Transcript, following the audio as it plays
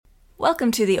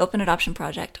Welcome to the Open Adoption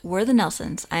Project. We're the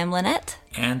Nelsons. I am Lynette.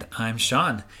 And I'm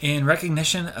Sean. In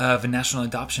recognition of National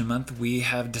Adoption Month, we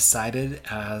have decided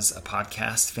as a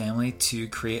podcast family to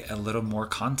create a little more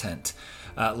content.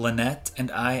 Lynette and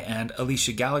I and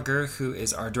Alicia Gallagher, who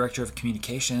is our Director of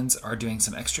Communications, are doing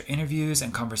some extra interviews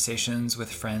and conversations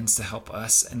with friends to help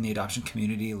us and the adoption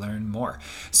community learn more.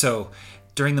 So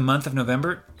during the month of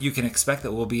November, you can expect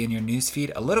that we'll be in your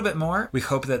newsfeed a little bit more. We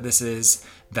hope that this is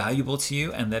valuable to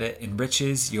you and that it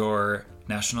enriches your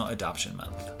National Adoption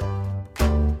Month.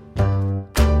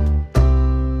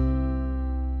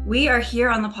 We are here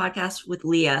on the podcast with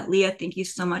Leah. Leah, thank you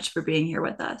so much for being here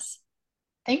with us.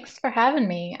 Thanks for having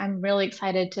me. I'm really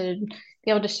excited to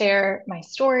be able to share my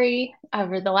story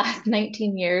over the last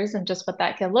 19 years and just what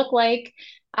that could look like.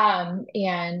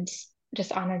 And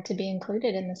just honored to be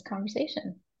included in this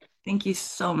conversation. Thank you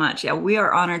so much. Yeah, we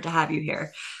are honored to have you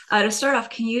here. To start off,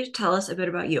 can you tell us a bit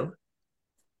about you?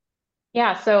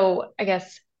 Yeah, so I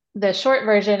guess the short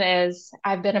version is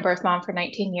I've been a birth mom for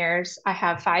 19 years. I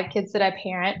have 5 kids that I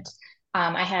parent.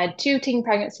 I had 2 teen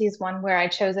pregnancies, one where I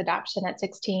chose adoption at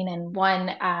 16 and one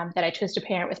that I chose to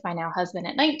parent with my now husband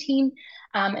at 19.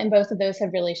 And both of those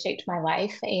have really shaped my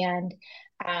life and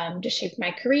just shaped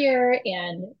my career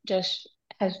and just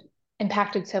has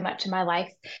impacted so much in my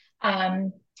life.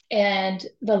 And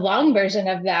the long version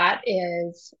of that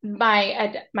is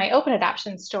my open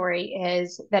adoption story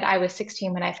is that I was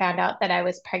 16 when I found out that I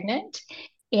was pregnant,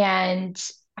 and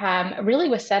really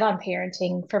was set on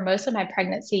parenting for most of my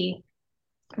pregnancy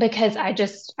because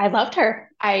I loved her.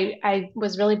 I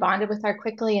was really bonded with her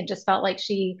quickly and just felt like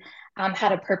she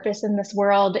had a purpose in this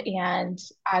world, and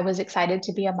I was excited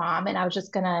to be a mom, and I was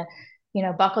just gonna,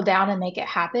 buckle down and make it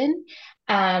happen.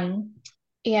 Um,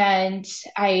 and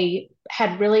I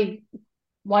had really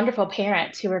wonderful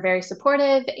parents who were very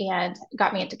supportive and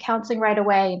got me into counseling right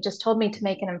away and just told me to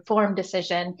make an informed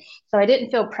decision. So I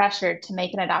didn't feel pressured to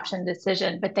make an adoption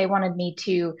decision, but they wanted me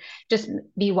to just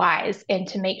be wise and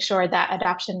to make sure that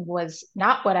adoption was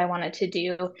not what I wanted to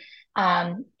do.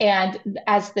 And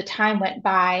as the time went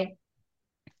by,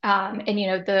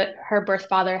 and her birth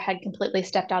father had completely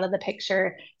stepped out of the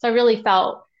picture, so I really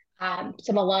felt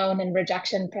some alone and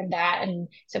rejection from that. And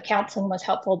so counseling was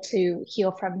helpful to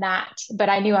heal from that. But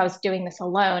I knew I was doing this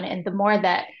alone. And the more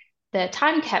that the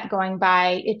time kept going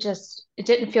by, it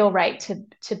didn't feel right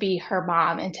to be her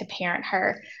mom and to parent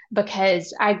her,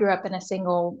 because I grew up in a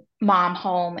single mom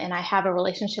home and I have a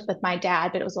relationship with my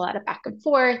dad, but it was a lot of back and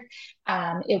forth.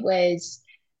 It was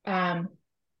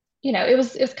it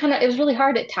was really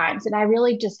hard at times. And I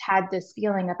really just had this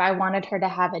feeling of I wanted her to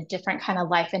have a different kind of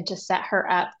life and to set her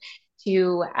up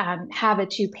to have a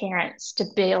 2-parent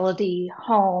stability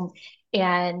home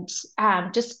and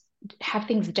just have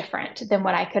things different than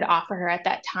what I could offer her at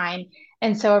that time.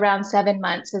 And so around 7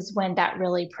 months is when that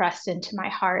really pressed into my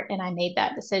heart and I made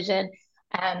that decision.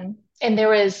 And there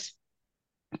was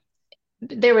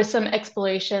some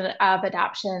exploration of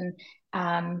adoption.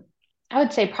 I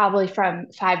would say probably from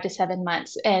 5 to 7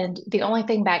 months. And the only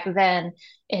thing back then,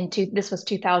 this was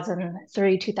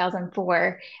 2003,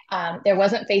 2004, there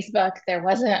wasn't Facebook, there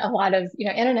wasn't a lot of,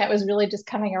 internet was really just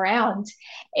coming around.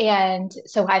 And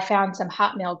so I found some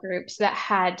Hotmail groups that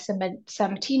had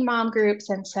some teen mom groups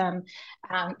and some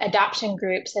adoption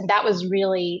groups. And that was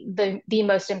really the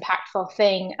most impactful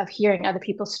thing, of hearing other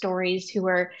people's stories who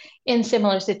were in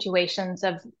similar situations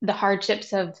of the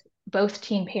hardships of both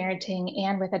teen parenting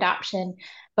and with adoption.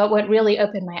 But what really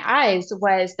opened my eyes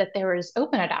was that there was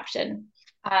open adoption.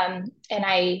 And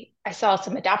I saw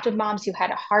some adoptive moms who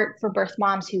had a heart for birth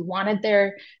moms who wanted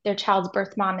their child's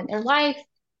birth mom in their life.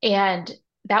 And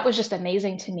that was just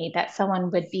amazing to me that someone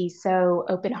would be so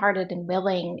open-hearted and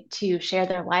willing to share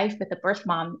their life with a birth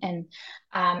mom. And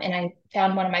I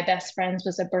found one of my best friends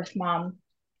was a birth mom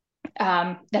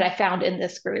that I found in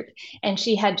this group, and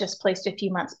she had just placed a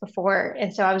few months before.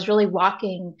 And so I was really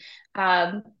walking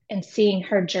and seeing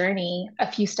her journey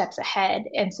a few steps ahead.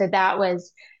 And so that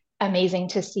was amazing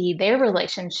to see their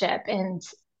relationship. And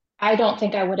I don't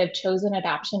think I would have chosen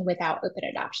adoption without open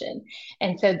adoption.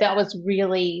 And so that was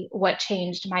really what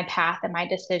changed my path and my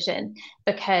decision,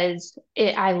 because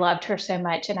I loved her so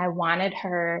much and I wanted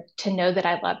her to know that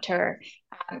I loved her.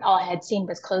 All I had seen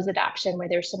was closed adoption, where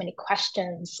there were so many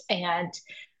questions and,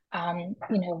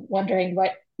 wondering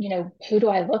who do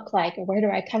I look like, or where do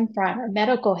I come from, or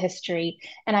medical history.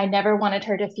 And I never wanted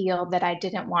her to feel that I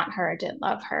didn't want her or didn't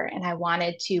love her. And I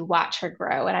wanted to watch her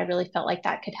grow. And I really felt like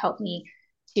that could help me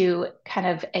to kind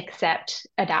of accept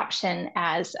adoption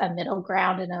as a middle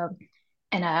ground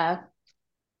and a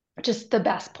just the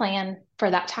best plan for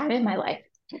that time in my life.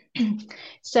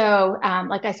 So,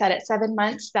 like I said, at 7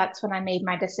 months, that's when I made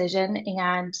my decision,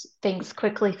 and things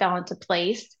quickly fell into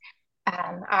place.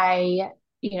 I,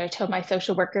 told my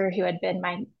social worker who had been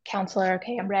my counselor,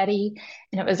 okay, I'm ready.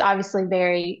 And it was obviously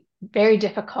very, very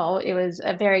difficult. It was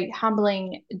a very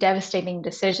humbling, devastating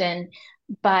decision,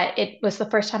 but it was the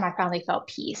first time I finally felt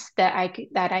peace that I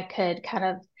could kind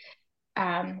of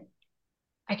um,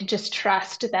 I could just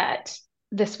trust that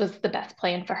this was the best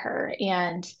plan for her.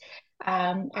 And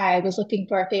I was looking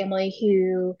for a family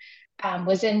who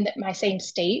was in my same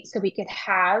state so we could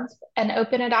have an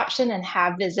open adoption and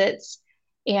have visits.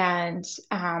 And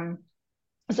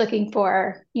was looking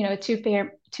for, a two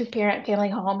parent family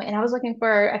home, and I was looking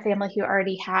for a family who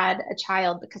already had a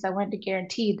child because I wanted to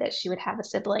guarantee that she would have a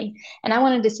sibling, and I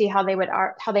wanted to see how they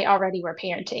already were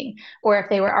parenting, or if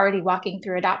they were already walking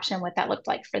through adoption, what that looked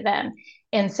like for them.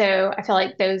 And so I feel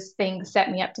like those things set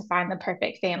me up to find the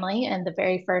perfect family. And the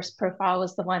very first profile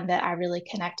was the one that I really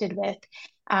connected with.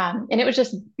 And it was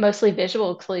just mostly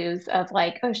visual clues of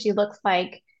like, oh, she looks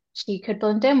like she could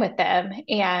blend in with them.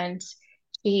 And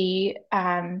he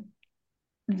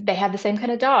they had the same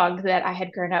kind of dog that I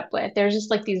had grown up with. There's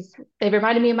just like these, they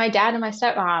reminded me of my dad and my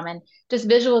stepmom, and just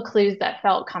visual clues that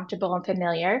felt comfortable and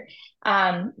familiar.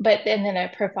 But then a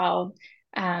profile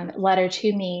letter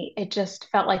to me, it just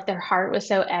felt like their heart was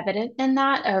so evident in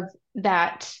that, of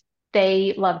that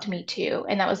they loved me too.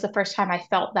 And that was the first time I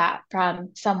felt that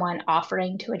from someone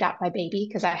offering to adopt my baby,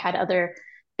 because I had other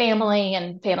family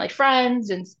and family friends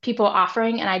and people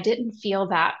offering, and I didn't feel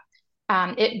that.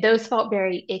 Those felt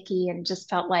very icky and just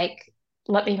felt like,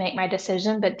 let me make my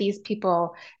decision. But these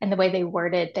people and the way they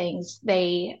worded things,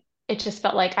 it just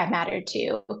felt like I mattered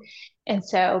too. And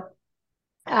so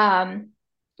um,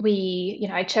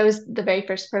 I chose the very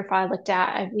first profile I looked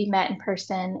at. We met in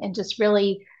person and just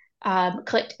really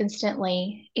clicked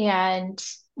instantly. And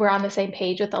we're on the same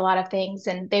page with a lot of things.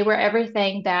 And they were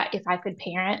everything that if I could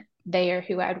parent, they are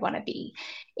who I'd want to be.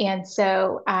 And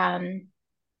so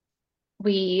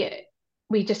we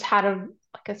we just had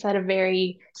like I said, a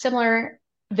very similar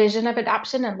vision of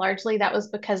adoption, and largely that was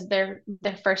because their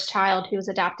first child who was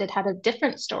adopted had a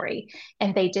different story,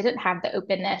 and they didn't have the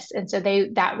openness, and so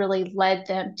that really led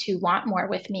them to want more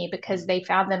with me, because they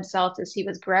found themselves as he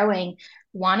was growing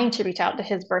wanting to reach out to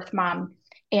his birth mom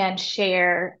and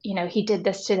share, he did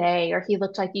this today, or he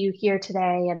looked like you here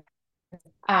today.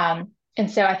 And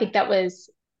so I think that was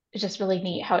just really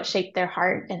neat how it shaped their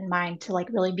heart and mind to like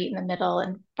really meet in the middle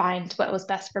and find what was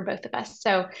best for both of us.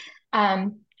 So,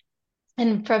 um,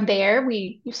 and from there,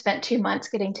 we spent 2 months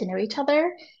getting to know each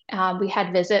other. We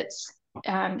had visits,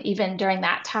 even during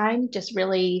that time, just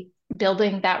really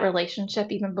building that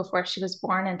relationship even before she was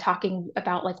born, and talking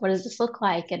about like, what does this look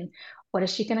like? And what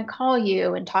is she going to call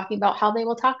you? And talking about how they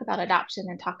will talk about adoption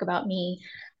and talk about me.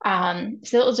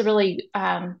 So it was a really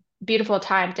beautiful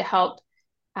time to help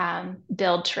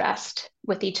build trust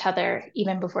with each other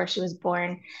even before she was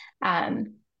born.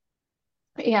 Um,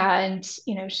 yeah, and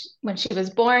when she was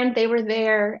born, they were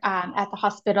there at the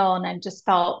hospital, and I just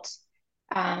felt,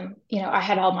 I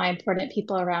had all my important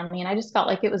people around me, and I just felt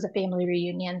like it was a family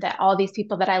reunion. That all these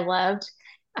people that I loved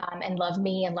and love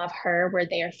me and love her were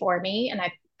there for me, and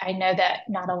I know that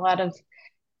not a lot of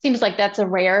seems like that's a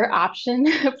rare option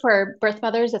for birth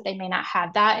mothers, that they may not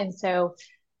have that. And so,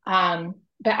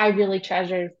 but I really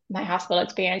treasured my hospital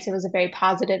experience. It was a very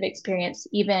positive experience,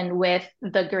 even with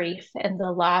the grief and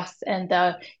the loss and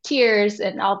the tears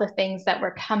and all the things that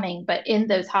were coming. But in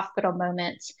those hospital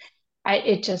moments,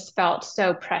 it just felt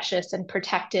so precious and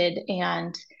protected.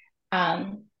 And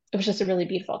it was just a really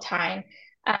beautiful time.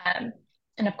 Um,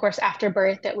 and of course, after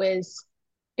birth, it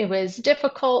was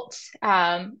difficult,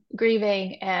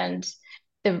 grieving, and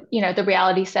the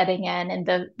reality setting in, and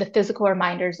the physical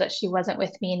reminders that she wasn't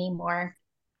with me anymore.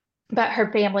 But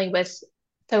her family was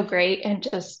so great, and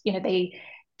just they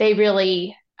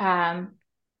really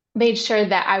made sure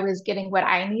that I was getting what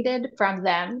I needed from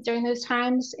them during those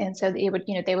times. And so they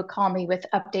would call me with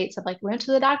updates of like, we went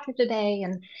to the doctor today,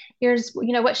 and here's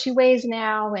what she weighs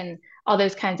now, and all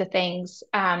those kinds of things.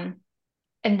 And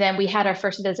then we had our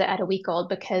first visit at a week old,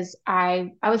 because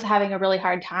I was having a really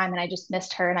hard time, and I just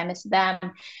missed her and I missed them.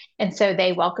 And so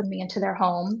they welcomed me into their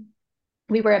home.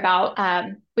 We've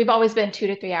always been 2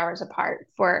 to 3 hours apart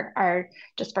for our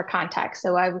just for context.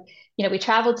 So we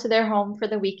traveled to their home for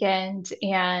the weekend,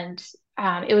 and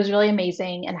it was really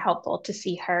amazing and helpful to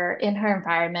see her in her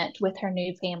environment with her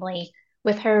new family,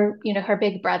 with her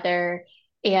big brother.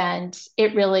 And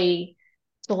it really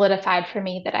solidified for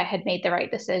me that I had made the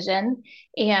right decision.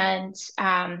 And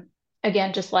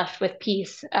again, just left with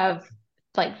peace of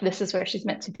like this is where she's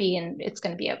meant to be and it's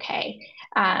going to be okay.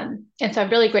 And so I'm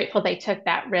really grateful they took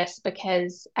that risk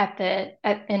because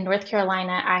in North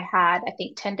Carolina, I had, I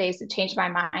think, 10 days to change my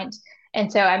mind. And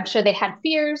so I'm sure they had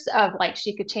fears of like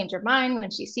she could change her mind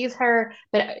when she sees her,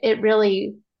 but it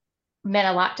really meant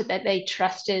a lot to that they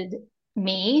trusted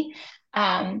me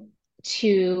um,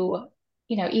 to,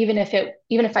 even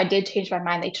if I did change my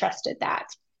mind, they trusted that.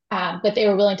 But they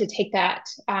were willing to take that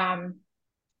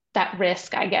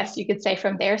risk, I guess you could say,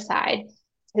 from their side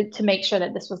to make sure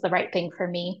that this was the right thing for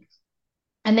me.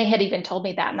 And they had even told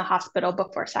me that in the hospital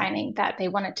before signing that they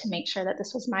wanted to make sure that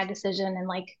this was my decision and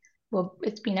like, well,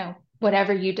 it's,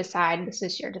 whatever you decide, this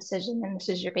is your decision and this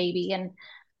is your baby. And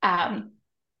um,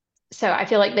 so I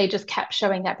feel like they just kept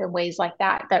showing up in ways like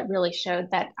that that really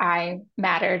showed that I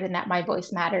mattered and that my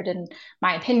voice mattered and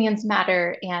my opinions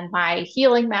matter and my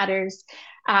healing matters.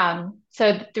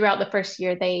 So throughout the first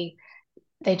year, they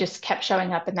just kept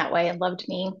showing up in that way and loved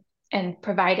me and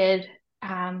provided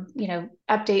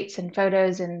updates and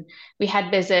photos, and we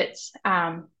had visits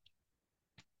on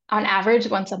average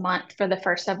once a month for the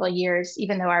first several years,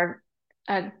 even though our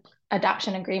uh,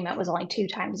 adoption agreement was only 2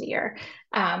 times a year,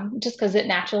 just because it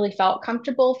naturally felt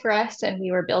comfortable for us and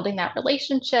we were building that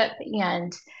relationship.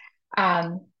 And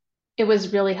um, it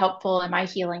was really helpful in my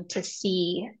healing to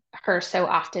see her so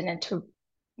often and to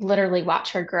literally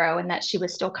watch her grow and that she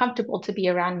was still comfortable to be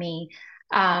around me.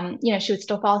 She would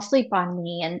still fall asleep on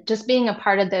me and just being a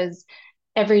part of those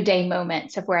everyday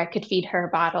moments of where I could feed her a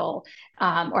bottle,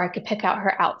 or I could pick out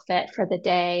her outfit for the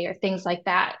day or things like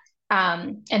that.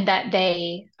 And that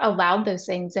they allowed those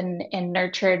things and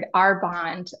nurtured our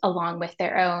bond along with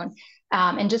their own,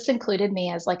 and just included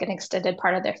me as like an extended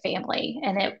part of their family.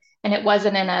 And it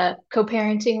wasn't in a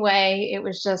co-parenting way. It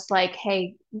was just like,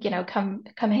 hey, come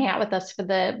hang out with us for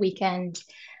the weekend.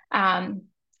 And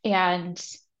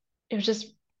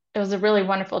it was a really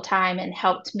wonderful time and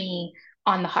helped me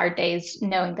on the hard days,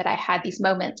 knowing that I had these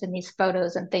moments and these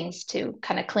photos and things to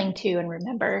kind of cling to and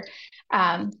remember.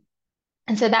 Um,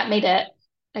 and so that made it,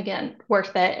 again,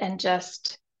 worth it and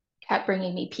just kept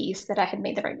bringing me peace that I had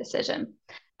made the right decision.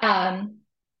 Um,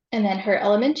 and then her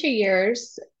elementary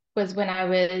years was when I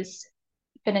was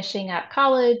finishing up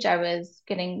college. I was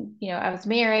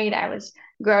married, I was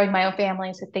growing my own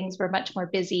family, so things were much more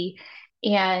busy.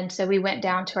 And so we went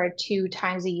down to our 2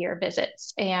 times a year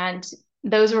visits, and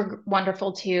those were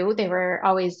wonderful too. They were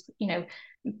always,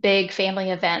 big family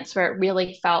events where it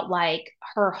really felt like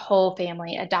her whole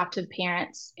family, adoptive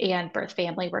parents and birth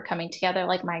family, were coming together,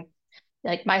 like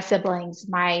my siblings,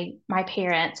 my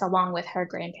parents, along with her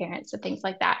grandparents and things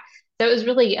like that. So it was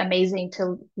really amazing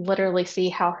to literally see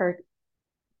how her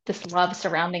this love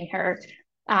surrounding her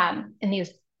in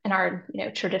our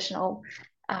traditional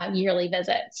yearly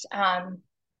visits.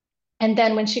 And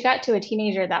then when she got to a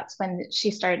teenager, that's when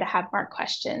she started to have more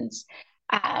questions.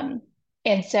 Um,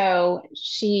 and so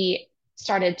she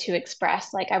started to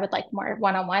express, like, I would like more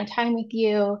one-on-one time with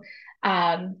you.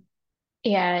 Um,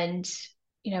 and,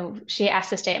 she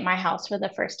asked to stay at my house for the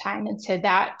first time. And so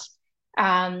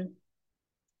um,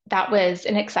 that was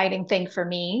an exciting thing for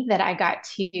me that I got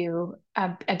to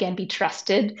again be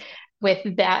trusted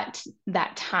with that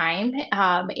time,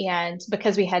 and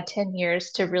because we had 10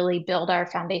 years to really build our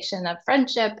foundation of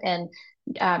friendship, and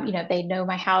they know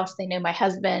my house, they know my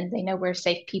husband, they know we're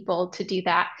safe people to do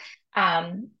that.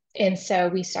 And so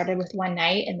we started with one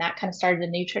night, and that kind of started a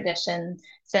new tradition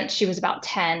since she was about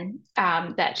 10,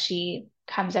 that she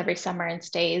comes every summer and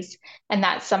stays. And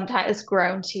that sometimes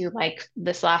grown to like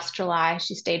this last July,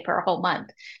 she stayed for a whole month.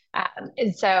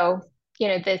 And so,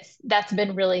 that's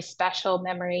been really special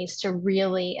memories to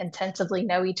really intensively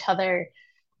know each other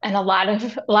in a lot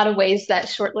of ways that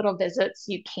short little visits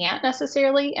you can't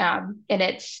necessarily. And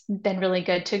it's been really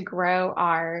good to grow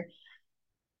our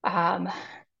um,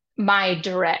 my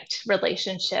direct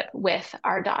relationship with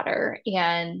our daughter.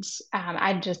 And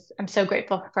I'm so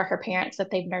grateful for her parents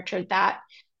that they've nurtured that.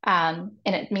 And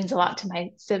it means a lot to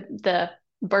the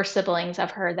birth siblings of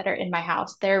her that are in my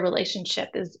house. Their relationship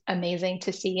is amazing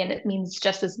to see, and it means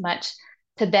just as much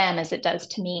to them as it does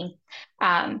to me.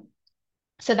 Um,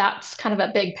 so that's kind of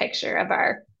a big picture of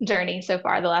our journey so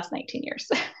far, the last 19 years.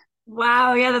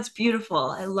 Wow, yeah, that's beautiful.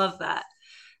 I love that.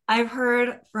 I've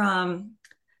heard from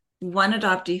one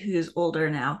adoptee who's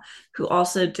older now, who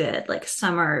also did like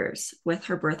summers with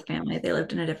her birth family. They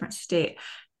lived in a different state.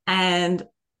 And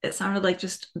it sounded like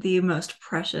just the most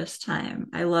precious time.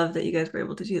 I love that you guys were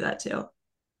able to do that too.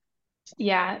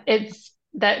 Yeah, it's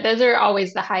that those are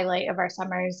always the highlight of our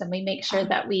summers, and we make sure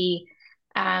that we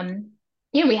um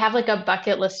we have like a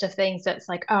bucket list of things that's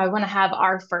like, oh, I want to have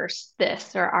our first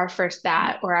this or our first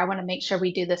that, or I want to make sure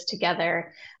we do this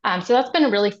together. So that's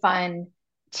been really fun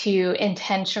to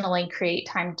intentionally create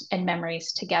time and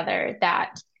memories together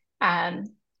that um,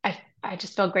 I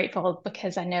just feel grateful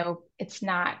because I know it's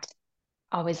not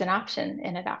always an option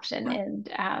in adoption,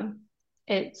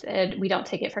 and we don't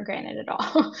take it for granted at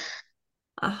all.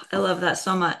 Oh, I love that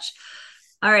so much.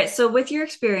 All right. So, with your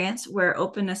experience where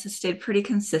openness has stayed pretty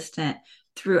consistent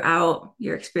throughout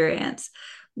your experience,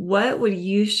 what would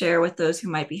you share with those who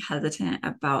might be hesitant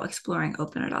about exploring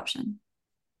open adoption?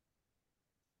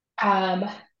 Um,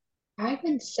 I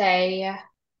would say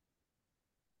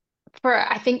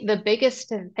I think the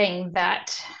biggest thing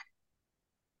that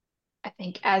I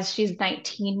think as she's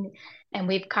 19 and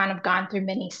we've kind of gone through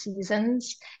many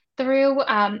seasons through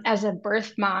as a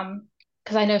birth mom,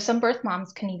 because I know some birth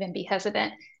moms can even be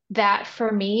hesitant, that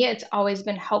for me, it's always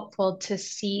been helpful to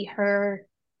see her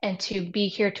and to be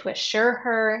here to assure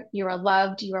her you are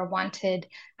loved, you are wanted,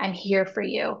 I'm here for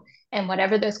you. And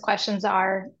whatever those questions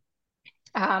are,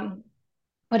 um,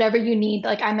 whatever you need,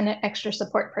 like I'm an extra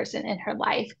support person in her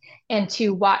life. And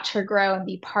to watch her grow and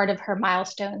be part of her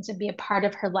milestones and be a part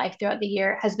of her life throughout the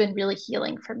year has been really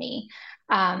healing for me.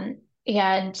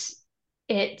 And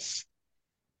it's,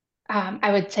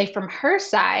 I would say from her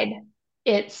side,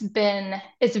 it's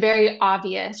very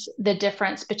obvious the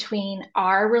difference between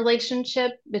our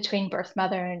relationship between birth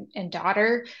mother and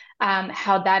daughter,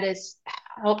 how that has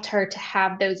helped her to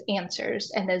have those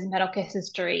answers and those medical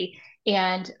history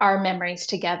and our memories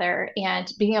together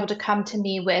and being able to come to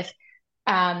me with,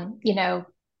 you know,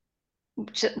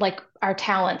 like our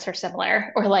talents are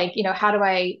similar or like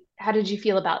how did you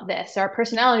feel about this, our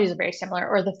personalities are very similar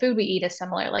or the food we eat is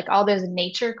similar, like all those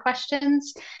nature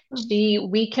questions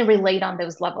we can relate on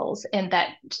those levels and that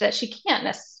she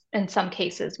can't in some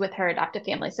cases with her adoptive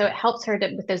family, so it helps her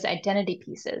with those identity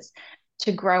pieces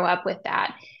to grow up with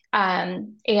that,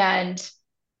 and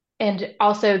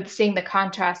also seeing the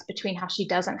contrast between how she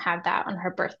doesn't have that on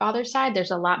her birth father's side. There's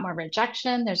a lot more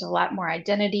rejection, there's a lot more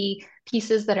identity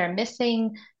pieces that are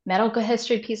missing, medical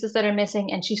history pieces that are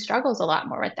missing, and she struggles a lot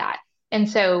more with that. And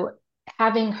so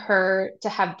having her to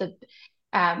have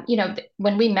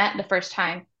when we met the first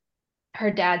time, her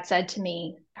dad said to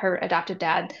me, her adopted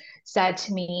dad said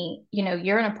to me,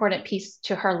 you're an important piece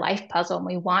to her life puzzle, and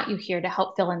we want you here to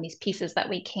help fill in these pieces that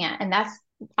we can't. And that's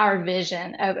our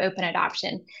vision of open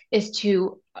adoption, is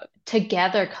to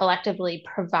together collectively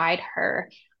provide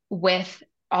her with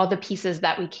all the pieces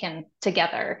that we can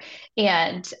together.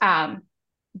 And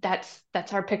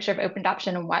that's our picture of open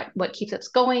adoption and what keeps us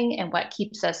going and what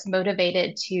keeps us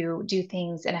motivated to do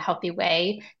things in a healthy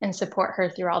way and support her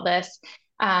through all this.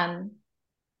 Um,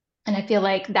 and I feel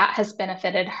like that has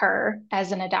benefited her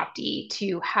as an adoptee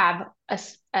to have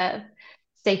a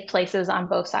safe places on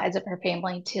both sides of her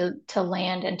family to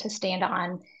land and to stand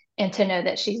on and to know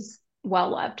that she's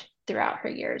well loved throughout her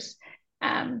years.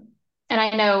 Um, and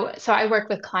I know, so I work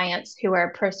with clients who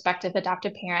are prospective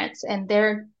adoptive parents, and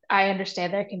I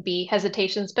understand there can be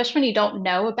hesitation, especially when you don't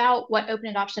know about what open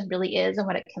adoption really is and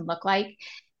what it can look like.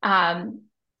 Um,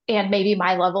 and maybe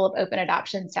my level of open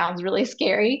adoption sounds really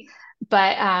scary,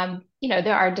 but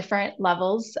there are different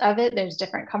levels of it. There's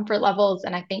different comfort levels,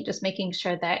 and I think just making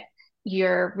sure that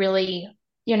you're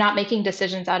not making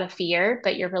decisions out of fear,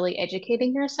 but you're really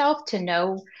educating yourself to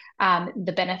know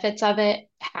the benefits of it,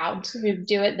 how to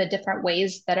do it, the different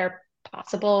ways that are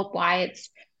possible, why it's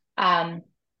um,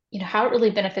 how it really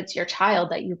benefits your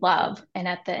child that you love. And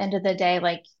at the end of the day,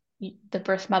 like the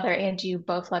birth mother and you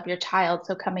both love your child,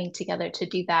 so coming together to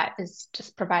do that is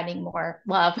just providing more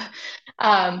love.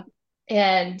 Um,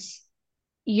 and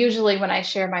usually when I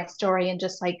share my story and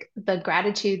just like the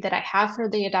gratitude that I have for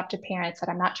the adoptive parents, that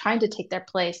I'm not trying to take their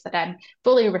place, that I'm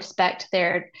fully respect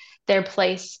their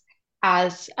place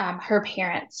as her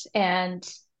parents, and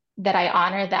that I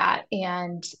honor that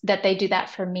and that they do that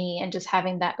for me, and just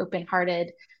having that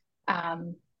open-hearted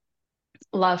um,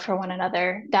 love for one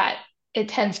another, that it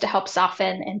tends to help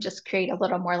soften and just create a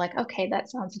little more like, okay, that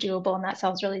sounds doable and that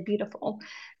sounds really beautiful.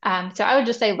 So I would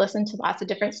just say listen to lots of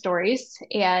different stories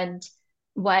and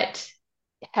what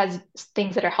has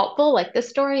things that are helpful, like this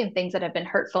story, and things that have been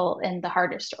hurtful in the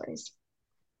harder stories.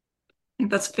 I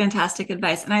think that's fantastic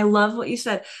advice. And I love what you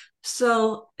said.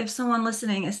 So, if someone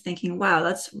listening is thinking, wow,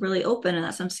 that's really open and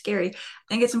that sounds scary, I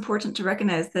think it's important to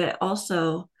recognize that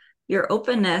also your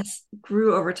openness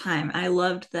grew over time. I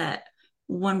loved that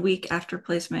 1 week after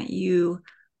placement, you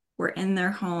were in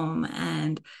their home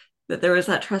and that there was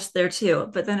that trust there too.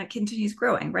 But then it continues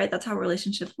growing, right? That's how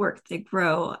relationships work. They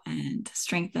grow and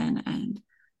strengthen, and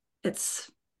it's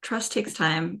trust takes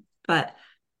time. But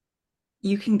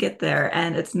you can get there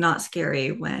and it's not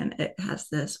scary when it has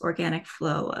this organic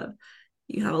flow of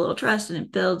you have a little trust and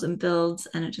it builds and builds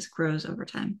and it just grows over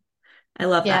time. I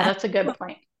love Yeah, that. that's a good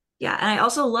point. Yeah, and I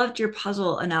also loved your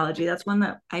puzzle analogy. That's one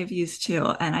that I've used too,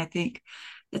 and I think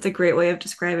it's a great way of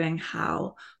describing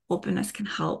how openness can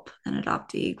help an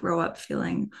adoptee grow up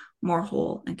feeling more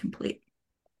whole and complete.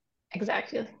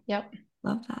 Exactly. Yep.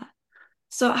 Love that.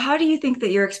 So, how do you think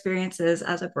that your experiences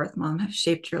as a birth mom have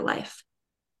shaped your life?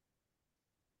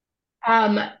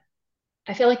 Um,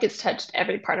 I feel like it's touched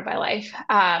every part of my life.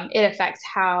 It affects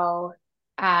how,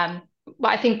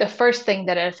 well, I think the first thing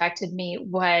that it affected me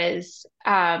was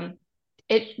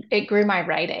it grew my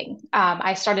writing.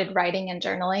 I started writing and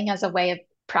journaling as a way of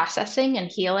processing and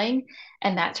healing,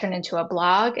 and that turned into a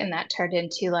blog, and that turned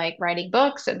into like writing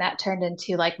books, and that turned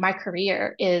into like my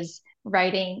career is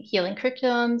writing healing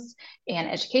curriculums and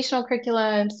educational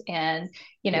curriculums and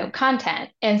content.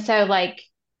 And so like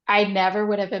I never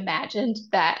would have imagined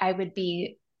that I would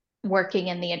be working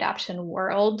in the adoption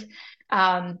world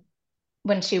um,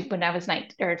 when I was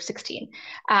 19 or 16.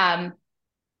 Um,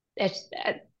 it's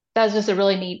that was just a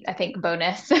really neat, I think,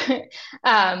 bonus.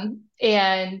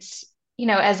 And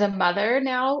as a mother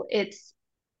now, it's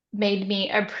made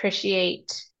me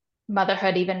appreciate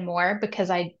motherhood even more because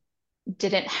I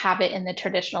didn't have it in the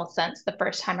traditional sense the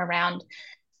first time around.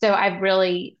 So I've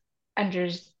really under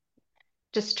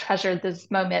just treasured those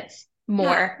moments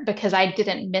Yeah, more because I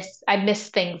miss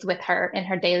things with her in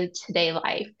her day to day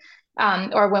life.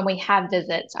 Or when we have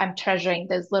visits, I'm treasuring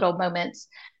those little moments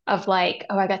of like,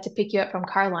 oh, I got to pick you up from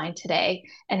car line today.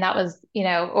 And that was,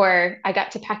 or I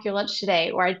got to pack your lunch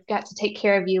today, or I got to take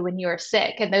care of you when you were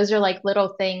sick. And those are like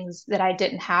little things that I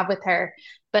didn't have with her,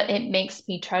 but it makes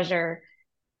me treasure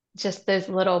just those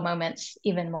little moments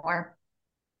even more.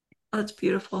 that's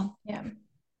beautiful. Yeah.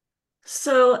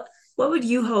 So, what would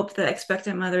you hope that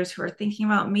expectant mothers who are thinking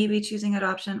about maybe choosing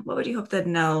adoption, what would you hope they'd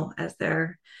know as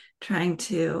they're trying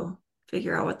to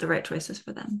figure out what the right choice is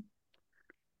for them?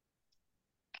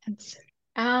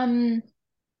 Um,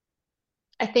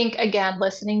 I think, again,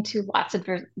 listening to lots of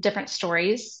different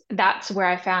stories, that's where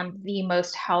I found the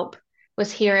most help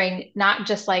was hearing not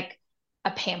just like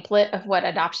a pamphlet of what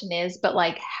adoption is, but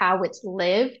like how it's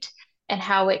lived and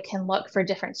how it can look for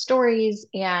different stories.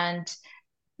 And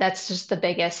that's just the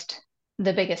biggest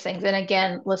things. And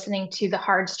again, listening to the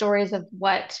hard stories of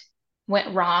what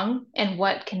went wrong and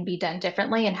what can be done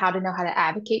differently and how to know how to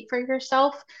advocate for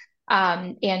yourself.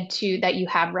 And to that you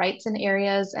have rights in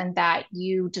areas and that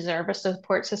you deserve a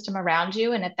support system around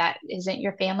you. And if that isn't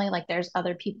your family, like there's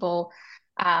other people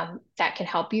that can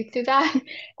help you through that.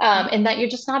 And that you're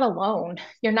just not alone.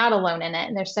 You're not alone in it.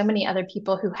 And there's so many other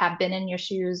people who have been in your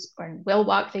shoes or will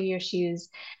walk through your shoes.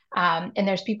 And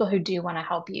there's people who do want to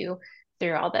help you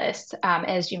through all this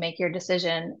as you make your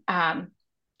decision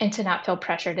and to not feel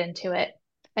pressured into it.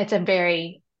 It's a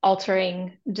very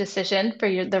altering decision for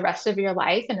the rest of your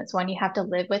life, and it's one you have to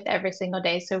live with every single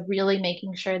day. So really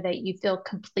making sure that you feel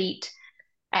complete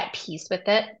at peace with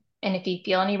it. And if you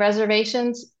feel any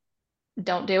reservations,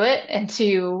 don't do it and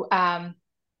to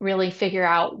really figure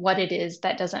out what it is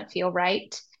that doesn't feel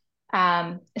right.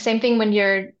 Same thing when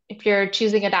if you're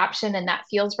choosing adoption and that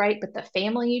feels right, but the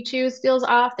family you choose feels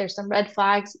off, there's some red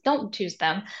flags, don't choose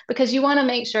them because you want to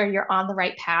make sure you're on the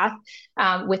right path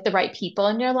with the right people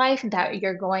in your life that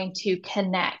you're going to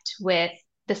connect with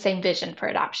the same vision for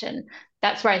adoption.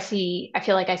 That's where I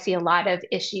feel like I see a lot of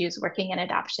issues working in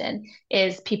adoption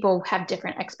is people have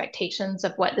different expectations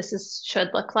of what should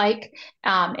look like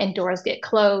and doors get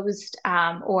closed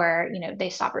or they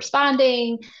stop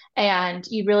responding and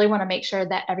you really want to make sure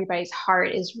that everybody's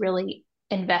heart is really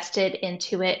invested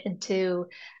into it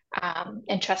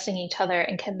and trusting each other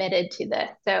and committed to this.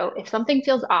 So if something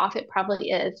feels off, it probably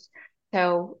is.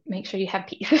 So make sure you have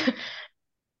peace.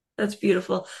 That's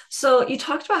beautiful. So you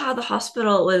talked about how the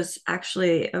hospital was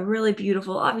actually a really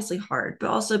beautiful, obviously hard, but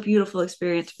also beautiful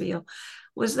experience for you.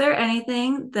 Was there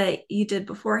anything that you did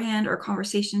beforehand or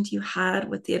conversations you had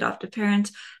with the adoptive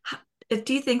parents?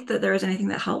 Do you think that there was anything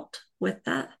that helped with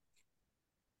that?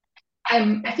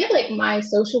 I feel like my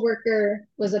social worker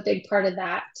was a big part of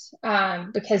that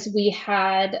because we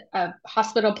had a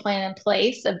hospital plan in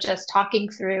place of just talking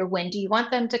through when do you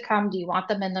want them to come? Do you want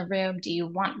them in the room? Do you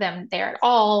want them there at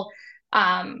all?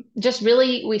 Just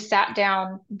really, we sat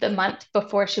down the month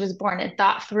before she was born and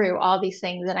thought through all these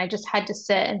things. And I just had to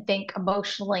sit and think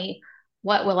emotionally,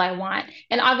 what will I want?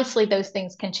 And obviously, those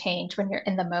things can change when you're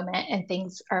in the moment and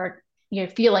you're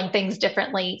feeling things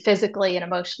differently physically and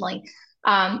emotionally.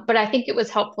 But I think it was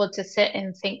helpful to sit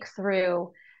and think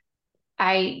through,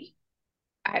 I,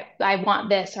 I want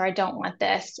this or I don't want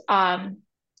this.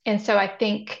 And so I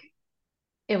think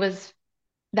it was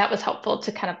that was helpful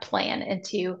to kind of plan and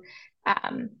to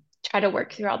um, try to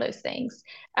work through all those things.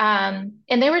 And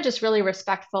they were just really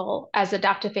respectful as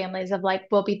adoptive families of like,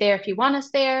 we'll be there if you want us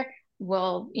there.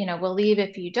 We'll leave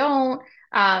if you don't.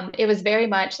 It was very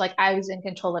much like I was in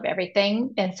control of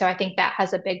everything. And so I think that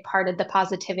has a big part of the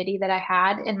positivity that I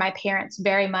had. And my parents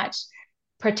very much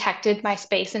protected my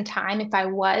space and time if I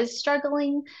was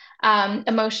struggling.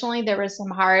 Emotionally, there was some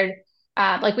hard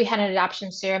like we had an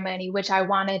adoption ceremony, which I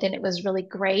wanted, and it was really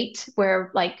great.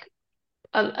 Where like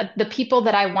the people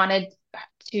that I wanted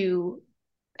to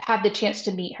have the chance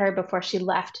to meet her before she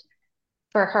left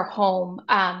for her home,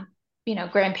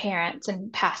 grandparents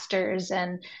and pastors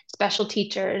and special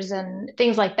teachers and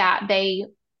things like that.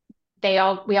 We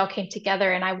all came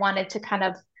together, and I wanted to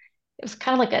it was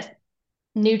kind of like a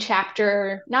new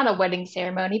chapter, not a wedding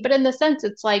ceremony, but in the sense,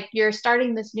 it's like you're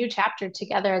starting this new chapter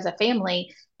together as a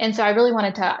family. And so I really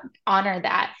wanted to honor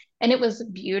that. And it was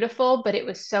beautiful, but it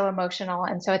was so emotional.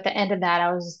 And so at the end of that,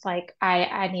 I was just like,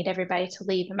 I need everybody to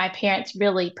leave. And my parents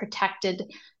really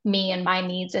protected me and my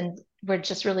needs and were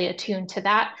just really attuned to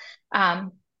that.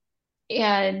 Um,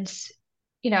 and,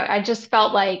 I just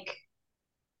felt like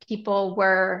people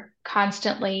were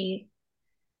constantly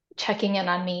checking in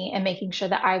on me and making sure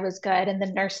that I was good. And the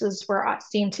nurses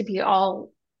seemed to be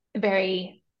all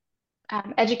very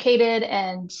educated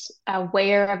and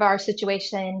aware of our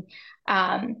situation.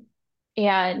 Um,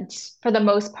 and for the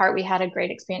most part, we had a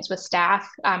great experience with staff.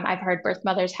 I've heard birth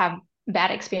mothers have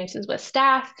bad experiences with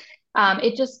staff.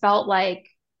 It just felt like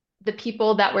the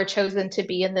people that were chosen to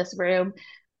be in this room,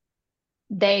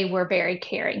 they were very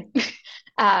caring.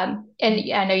 And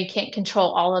I know you can't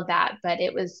control all of that, but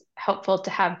it was helpful to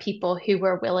have people who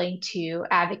were willing to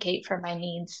advocate for my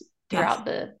needs Yes, throughout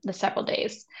the several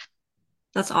days.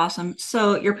 that's awesome.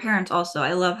 So your parents also,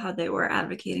 I love how they were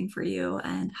advocating for you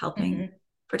and helping Mhm.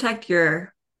 protect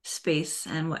your space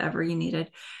and whatever you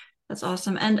needed. That's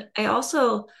awesome. And I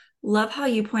also love how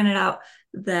you pointed out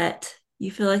that you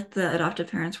feel like the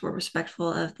adoptive parents were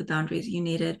respectful of the boundaries you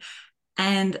needed.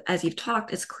 And as you've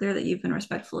talked, it's clear that you've been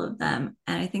respectful of them.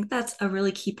 And I think that's a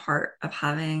really key part of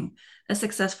having a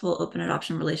successful open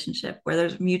adoption relationship where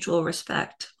there's mutual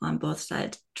respect on both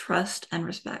sides, trust and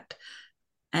respect.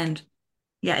 And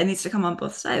yeah, it needs to come on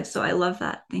both sides. So I love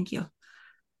that. Thank you.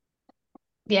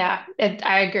 Yeah,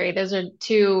 I agree. Those are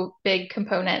two big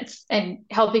components and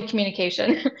healthy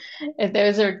communication. And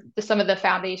those are some of the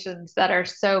foundations that are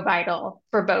so vital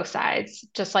for both sides.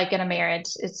 Just like in a marriage,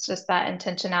 it's just that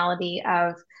intentionality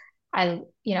of I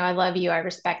love you, I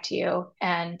respect you,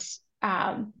 and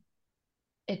um,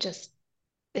 it just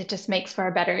it just makes for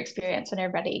a better experience when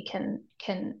everybody can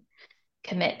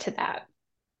commit to that.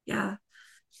 Yeah,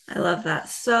 I love that.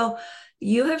 So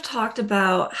you have talked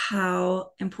about how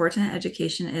important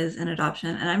education is in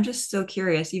adoption. And I'm just so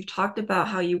curious. You've talked about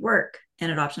how you work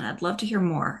in adoption. I'd love to hear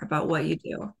more about what you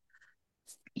do.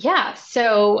 Yeah.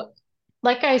 So,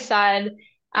 like I said,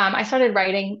 I started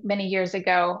writing many years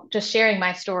ago, just sharing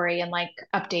my story and like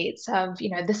updates of,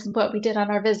 this is what we did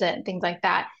on our visit and things like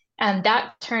that. And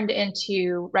that turned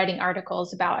into writing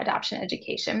articles about adoption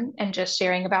education and just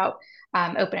sharing about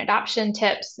open adoption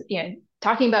tips,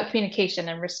 talking about communication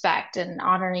and respect and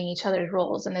honoring each other's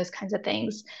roles and those kinds of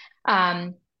things.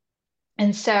 Um,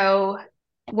 and so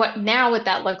what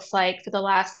that looks like for the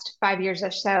last 5 years or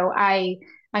so,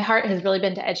 my heart has really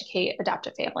been to educate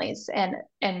adoptive families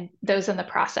and those in the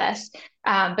process,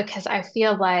 because I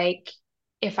feel like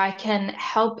if I can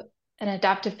help an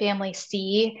adoptive family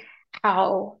see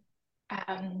how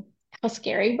um, how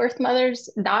scary birth mothers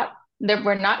not that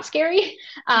we're not scary,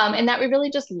 and that we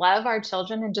really just love our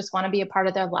children and just want to be a part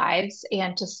of their lives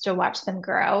and just to watch them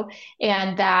grow,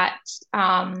 and that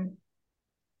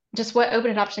just what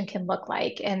open adoption can look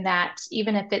like, and that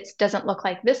even if it doesn't look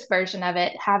like this version of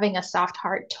it, having a soft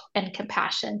heart and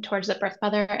compassion towards the birth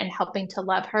mother and helping to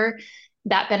love her,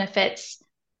 that benefits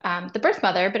the birth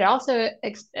mother, but it also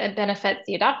it benefits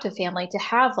the adoptive family to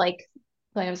have like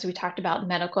as we talked about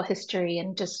medical history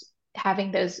and just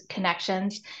having those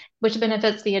connections, which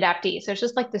benefits the adoptee. So it's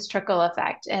just like this trickle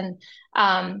effect.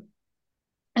 Um,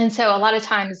 and so a lot of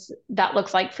times that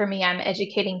looks like for me, I'm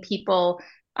educating people,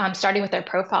 starting with their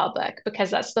profile book, because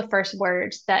that's the first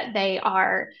words that they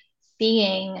are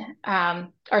seeing,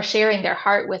 or sharing their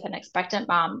heart with an expectant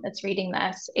mom that's reading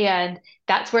this. And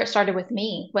that's where it started with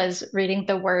me, was reading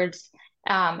the words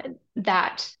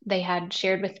that they had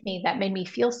shared with me that made me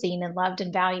feel seen and loved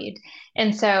and valued.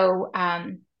 And so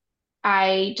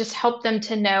I just help them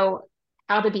to know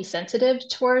how to be sensitive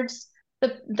towards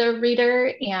the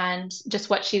reader and just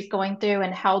what she's going through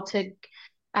and how to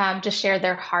just share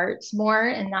their hearts more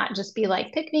and not just be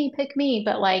like, pick me,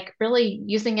 but like really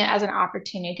using it as an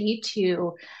opportunity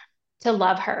to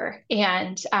love her.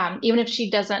 And even if she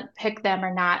doesn't pick them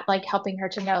or not, like helping her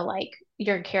to know like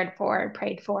you're cared for,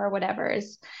 prayed for, whatever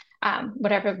is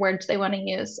whatever words they want to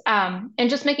use. And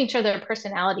just making sure their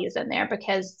personality is in there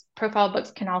because profile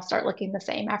books can all start looking the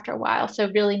same after a while.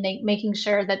 So really making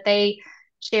sure that they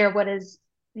share what is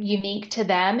unique to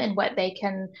them and what they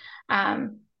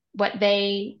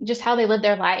just how they live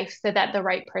their life so that the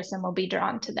right person will be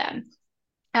drawn to them.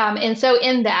 And so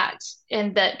in that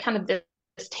kind of this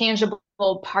tangible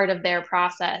part of their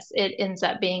process, it ends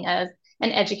up being an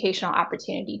educational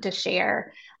opportunity to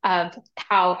share of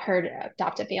how her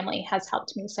adoptive family has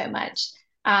helped me so much.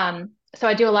 So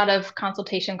I do a lot of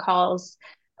consultation calls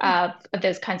of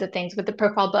those kinds of things with the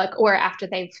profile book, or after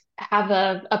they've have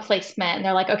a placement and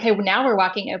they're like, okay, well, now we're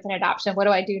walking open adoption. What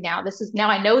do I do now? This is now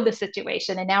I know the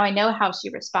situation and now I know how she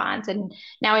responds and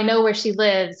now I know where she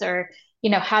lives or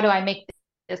how do I make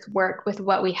this work with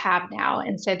what we have now?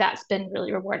 And so that's been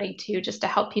really rewarding too, just to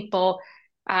help people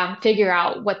figure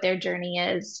out what their journey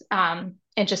is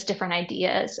and just different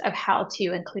ideas of how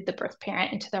to include the birth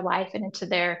parent into their life and into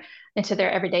their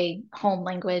everyday home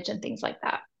language and things like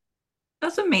that.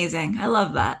 That's amazing. I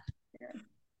love that.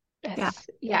 Yeah.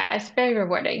 It's very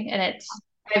rewarding. And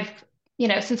I've,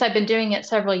 since I've been doing it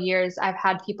several years, I've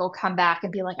had people come back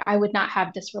and be like, I would not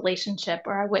have this relationship,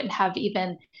 or I wouldn't have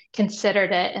even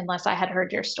considered it unless I had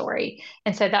heard your story.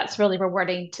 And so that's really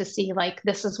rewarding to see, like,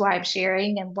 this is why I'm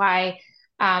sharing and why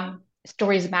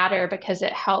stories matter because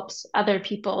it helps other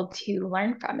people to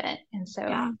learn from it. And so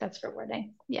Yeah. that's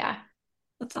rewarding. Yeah.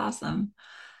 That's awesome.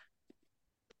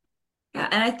 Yeah.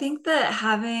 And I think that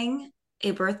having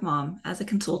a birth mom as a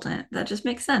consultant, that just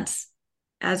makes sense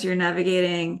as you're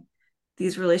navigating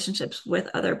these relationships with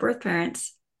other birth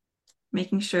parents,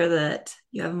 making sure that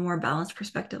you have a more balanced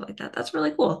perspective like that. That's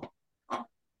really cool.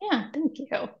 Yeah. Thank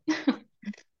you.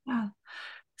 Yeah.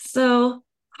 So,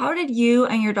 how did you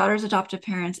and your daughter's adoptive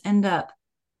parents end up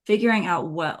figuring out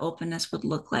what openness would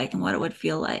look like and what it would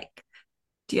feel like?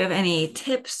 Do you have any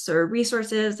tips or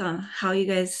resources on how you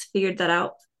guys figured that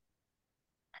out?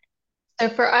 So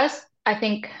for us, I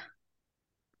think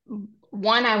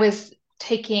one, I was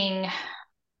taking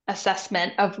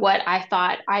assessment of what I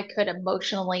thought I could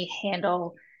emotionally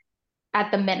handle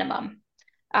at the minimum.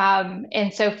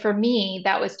 And so for me,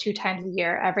 that was 2 times a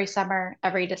year, every summer,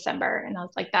 every December. And I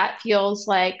was like, that feels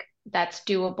like that's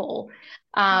doable.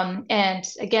 And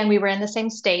again, we were in the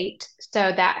same state. So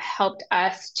that helped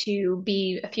us to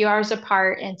be a few hours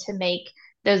apart and to make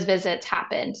those visits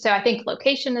happen. So I think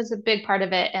location is a big part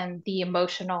of it and the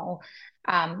emotional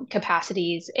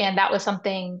capacities. And that was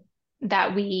something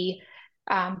that we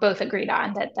both agreed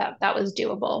on that was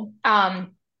doable.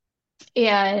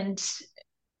 And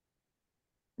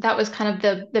that was kind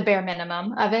of the bare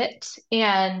minimum of it.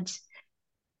 And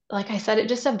like I said, it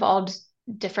just evolved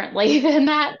differently than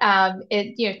that.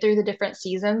 Through the different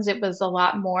seasons, it was a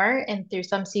lot more, and through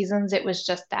some seasons, it was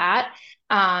just that.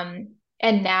 And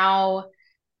now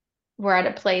we're at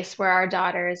a place where our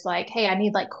daughter is like, "Hey, I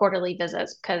need like quarterly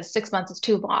visits because 6 months is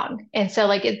too long." And so,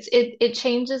 like, it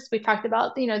changes. We talked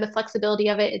about the flexibility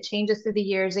of it. It changes through the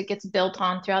years. It gets built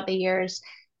on throughout the years,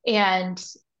 and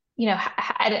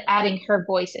adding her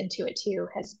voice into it too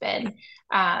has been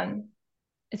um,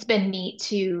 it's been neat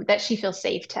to that she feels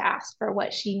safe to ask for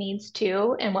what she needs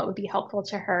to and what would be helpful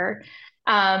to her.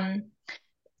 Um,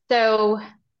 so,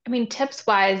 I mean, tips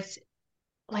wise,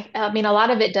 a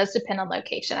lot of it does depend on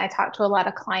location. I talk to a lot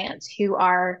of clients who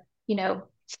are,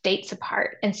 states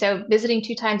apart. And so visiting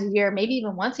 2 times a year, maybe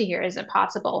even once a year isn't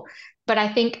possible. But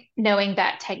I think knowing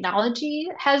that technology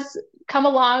has come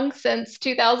along since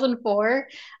 2004,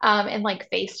 and like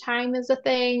FaceTime is a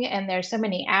thing, and there's so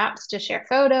many apps to share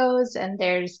photos, and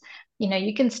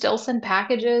you can still send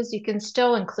packages, you can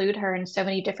still include her in so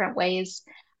many different ways.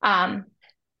 Um,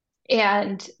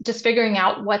 and just figuring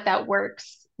out what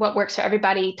works for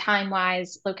everybody, time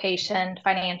wise, location,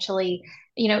 financially.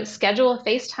 Schedule a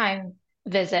FaceTime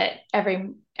visit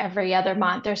every other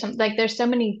month or something. Like there's so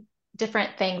many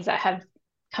different things that have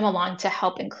come along to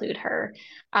help include her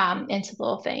into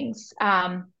little things.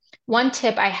 One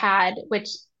tip I had, which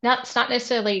it's not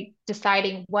necessarily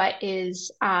deciding what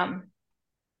is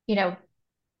you know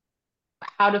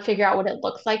how to figure out what it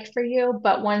looks like for you.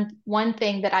 But one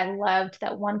thing that I loved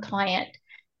that one client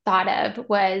thought of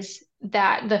was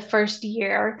that the first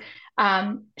year,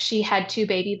 she had two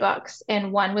baby books,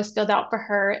 and one was filled out for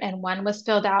her, and one was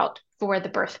filled out for the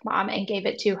birth mom, and gave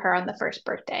it to her on the first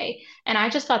birthday. And I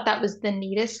just thought that was the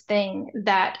neatest thing,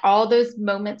 that all those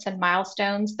moments and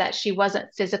milestones that she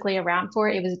wasn't physically around for,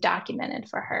 it was documented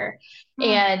for her. Oh,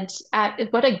 And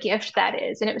what a gift that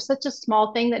is. And it was such a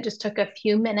small thing that just took a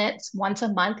few minutes once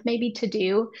a month, maybe, to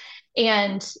do.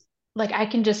 And like, I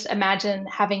can just imagine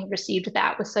having received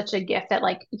that with such a gift, that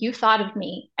like you thought of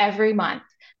me every month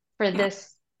for yeah.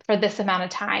 this amount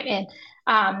of time. And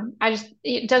I just,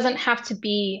 it doesn't have to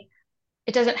be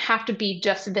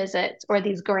just visits or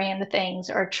these grand things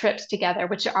or trips together,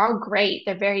 which are great.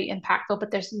 They're very impactful,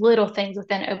 but there's little things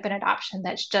within open adoption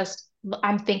that's just,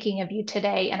 I'm thinking of you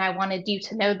today and I wanted you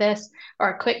to know this, or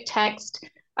a quick text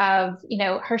of,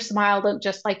 her smile looked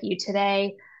just like you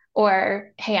today,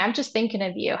 or, hey, I'm just thinking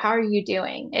of you. How are you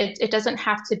doing? It doesn't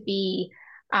have to be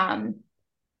um,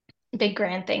 big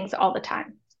grand things all the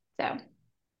time. So.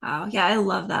 Wow. Yeah, I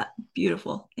love that.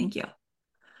 Beautiful. Thank you.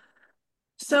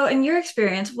 So, in your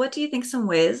experience, what do you think some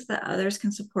ways that others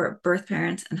can support birth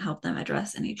parents and help them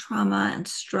address any trauma and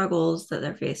struggles that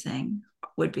they're facing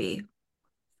would be?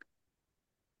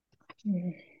 Hmm.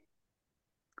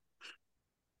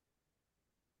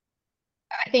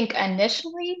 I think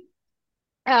initially,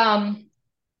 um,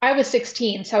 I was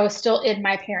 16, so I was still in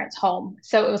my parents' home.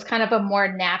 So it was kind of a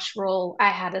more natural, I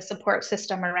had a support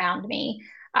system around me.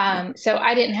 Yeah. So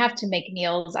I didn't have to make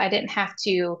meals. I didn't have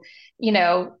to, you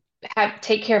know,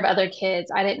 take care of other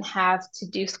kids. I didn't have to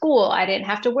do school. I didn't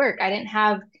have to work. I didn't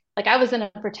have, like, I was in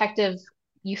a protective,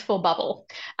 youthful bubble.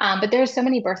 But there are so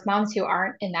many birth moms who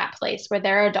aren't in that place, where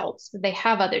they're adults, they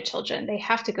have other children, they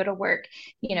have to go to work,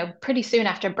 pretty soon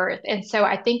after birth. And so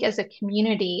I think as a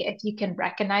community, if you can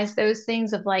recognize those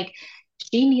things of like,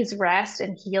 she needs rest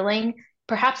and healing,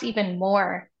 perhaps even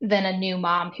more than a new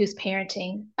mom who's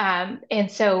parenting.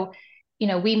 And so,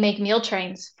 we make meal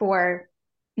trains for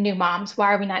new moms.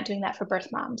 Why are we not doing that for birth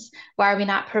moms? Why are we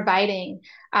not providing,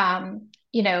 um,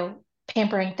 you know,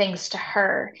 pampering things to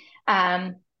her?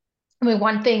 I mean,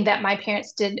 one thing that my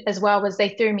parents did as well was they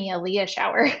threw me a Leah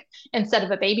shower instead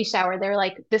of a baby shower. They were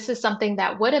like, this is something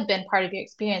that would have been part of your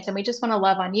experience. And we just want to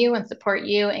love on you and support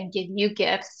you and give you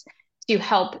gifts to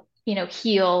help,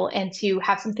 heal and to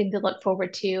have something to look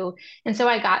forward to. And so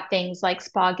I got things like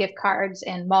spa gift cards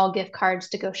and mall gift cards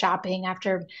to go shopping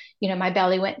after, my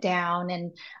belly went down.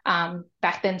 And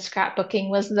back then, scrapbooking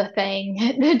was the thing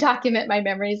to document my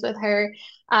memories with her.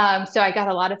 So I got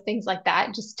a lot of things like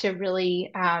that just to really,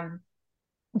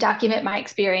 document my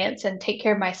experience and take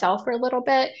care of myself for a little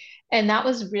bit. And that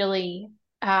was really,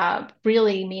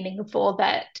 really meaningful,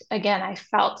 that again, I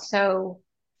felt so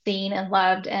seen and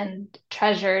loved and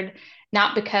treasured,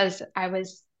 not because I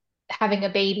was having a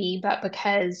baby, but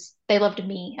because they loved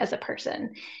me as a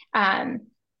person. Um,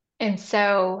 and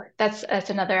so that's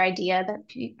another idea,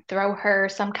 that you throw her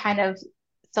some kind of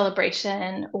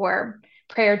celebration or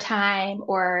prayer time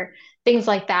or things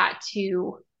like that,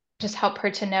 to just help her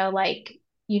to know, like,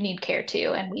 you need care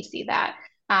too, and we see that.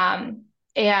 And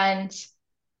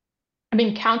I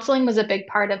mean, counseling was a big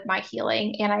part of my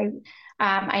healing, and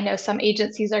I know some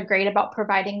agencies are great about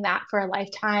providing that for a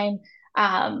lifetime,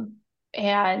 um,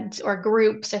 and or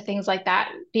groups or things like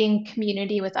that. Being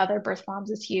community with other birth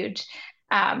moms is huge,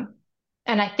 um,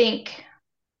 and I think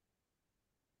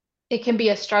it can be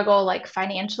a struggle, like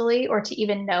financially, or to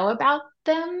even know about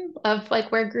them, of like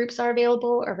where groups are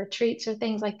available or retreats or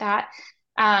things like that.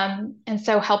 And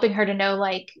so helping her to know,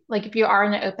 like if you are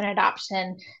in an open adoption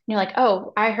and you're like,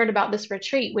 oh, I heard about this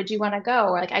retreat, would you want to go?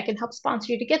 Or like, I can help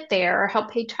sponsor you to get there, or help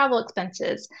pay travel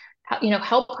expenses.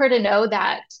 Help her to know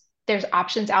that there's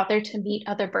options out there to meet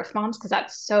other birth moms, because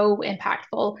that's so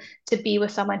impactful, to be with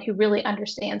someone who really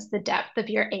understands the depth of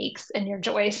your aches and your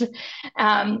joys.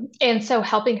 And so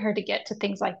helping her to get to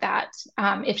things like that,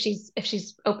 if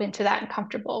she's open to that and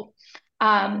comfortable.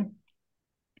 Um,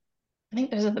 I think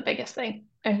those are the biggest thing.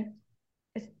 And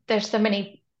there's so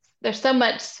many, there's so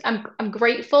much. I'm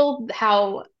grateful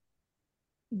how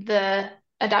the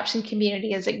adoption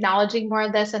community is acknowledging more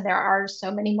of this, and there are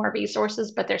so many more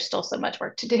resources, but there's still so much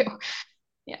work to do.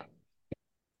 Yeah.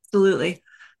 Absolutely.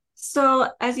 So,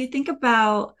 as you think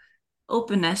about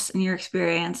openness in your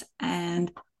experience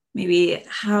and maybe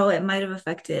how it might have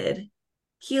affected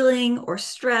healing or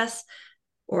stress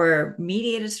or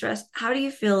mediated stress, how do you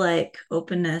feel like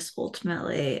openness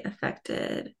ultimately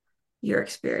affected your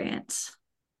experience?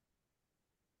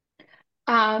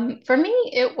 For me,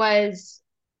 it was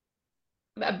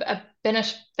a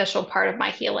beneficial part of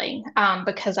my healing,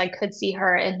 because I could see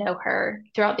her and know her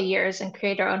throughout the years and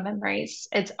create our own memories.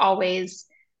 It's always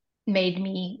made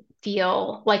me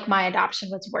feel like my adoption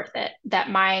was worth it, that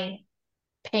my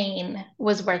pain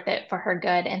was worth it for her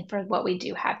good and for what we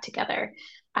do have together.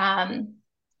 Um,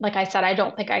 like I said, I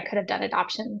don't think I could have done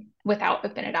adoption without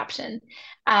open adoption.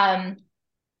 Um,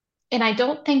 and I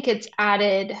don't think it's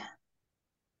added,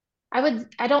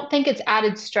 I don't think it's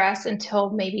added stress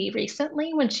until maybe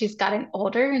recently when she's gotten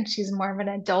older and she's more of an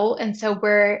adult. And so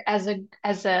we're as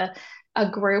a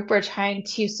group, we're trying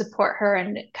to support her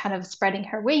and kind of spreading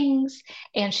her wings.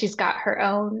 And she's got her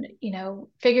own,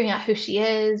 figuring out who she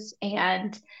is.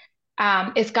 And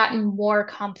it's gotten more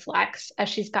complex as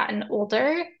she's gotten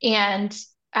older,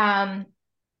 um,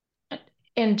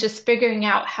 and just figuring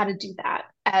out how to do that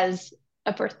as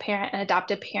a birth parent, an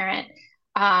adoptive parent,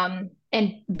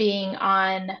 and being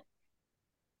on,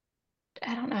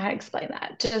 I don't know how to explain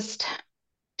that.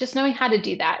 Just knowing how to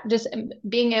do that, just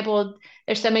being able,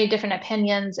 there's so many different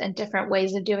opinions and different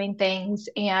ways of doing things,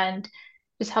 and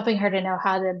just helping her to know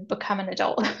how to become an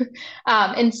adult,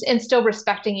 and still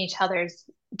respecting each other's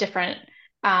different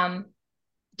um,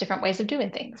 different ways of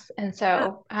doing things. And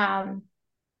so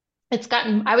it's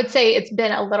gotten, I would say it's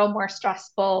been a little more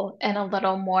stressful and a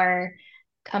little more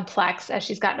complex as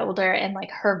she's gotten older, and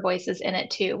like her voice is in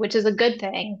it too, which is a good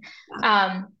thing.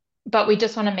 Um, but we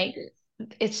just want to make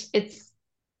it's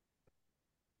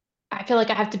I feel like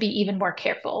I have to be even more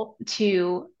careful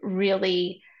to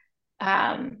really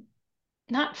um,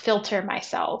 not filter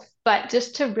myself, but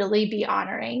just to really be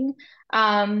honoring.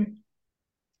 Um,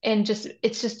 and just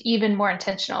it's just even more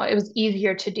intentional. It was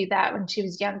easier to do that when she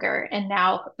was younger, and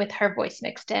now with her voice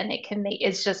mixed in, it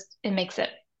makes it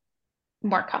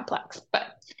more complex. But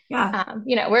Yeah.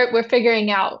 we're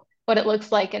figuring out what it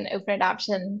looks like in open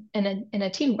adoption in a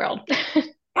teen world,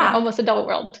 Yeah. almost adult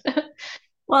world.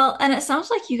 Well, and it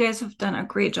sounds like you guys have done a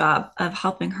great job of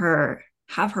helping her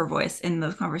have her voice in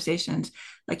those conversations.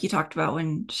 Like you talked about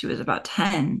when she was about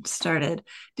 10, started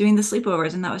doing the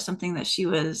sleepovers, and that was something that she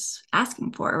was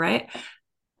asking for, right? So, do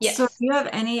Yes. you have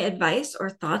any advice or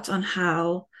thoughts on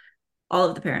how all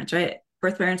of the parents, right?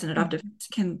 Birth parents and adoptive Mhm. parents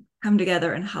can come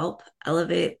together and help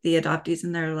elevate the adoptees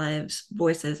in their lives'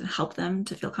 voices and help them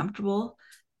to feel comfortable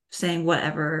saying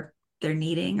whatever they're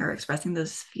needing or expressing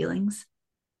those feelings?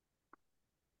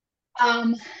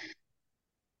 Um,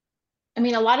 I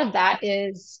mean, a lot of that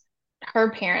is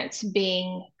her parents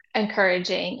being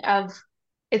encouraging of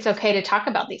it's okay to talk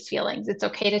about these feelings. It's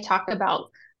okay to talk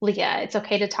about Leah. It's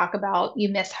okay to talk about you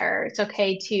miss her.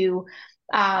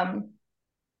 Um,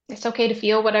 it's okay to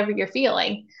feel whatever you're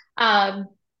feeling.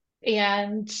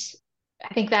 And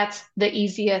I think that's the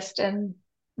easiest and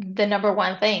the number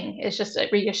one thing is just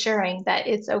reassuring that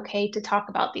it's okay to talk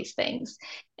about these things.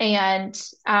 And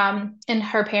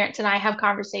her parents and I have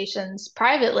conversations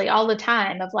privately all the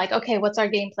time of like, okay, what's our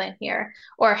game plan here?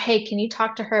 Or hey, can you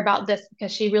talk to her about this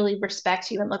because she really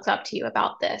respects you and looks up to you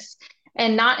about this?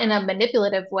 And not in a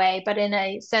manipulative way, but in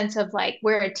a sense of like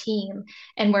we're a team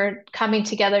and we're coming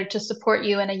together to support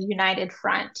you in a united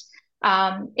front,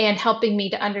 and helping me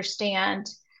to understand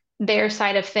their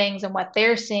side of things and what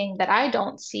they're seeing that I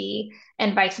don't see,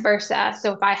 and vice versa.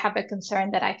 So if I have a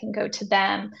concern, that I can go to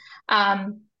them,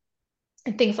 um,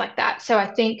 and things like that. So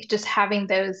I think just having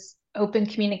those open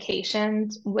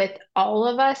communications with all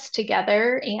of us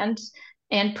together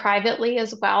and privately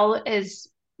as well has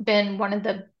been one of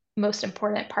the most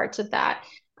important parts of that.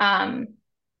 Um,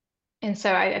 and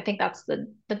so I think that's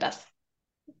the best,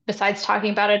 besides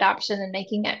talking about adoption and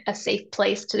making it a safe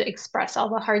place to express all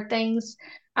the hard things.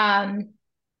 Um,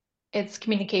 it's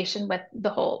communication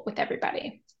with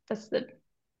everybody. That's the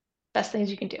best things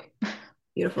you can do.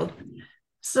 Beautiful.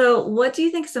 So, what do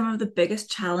you think some of the biggest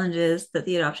challenges that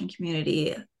the adoption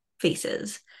community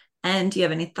faces? And do you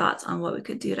have any thoughts on what we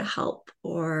could do to help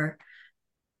or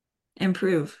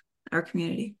improve our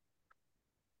community?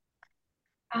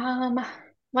 Um,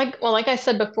 like I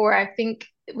said before, I think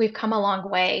we've come a long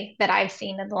way that I've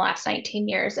seen in the last 19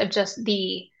 years of just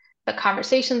the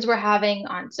conversations we're having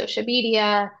on social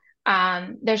media.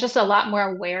 There's just a lot more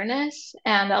awareness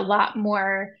and a lot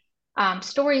more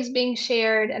stories being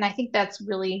shared, and I think that's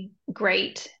really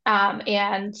great,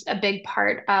 and a big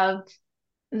part of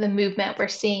the movement we're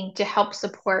seeing to help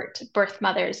support birth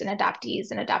mothers and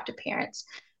adoptees and adoptive parents,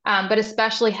 but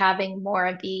especially having more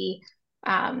of the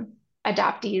um,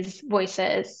 adoptees'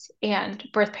 voices and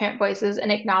birth parent voices,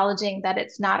 and acknowledging that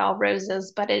it's not all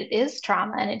roses, but it is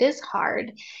trauma and it is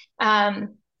hard.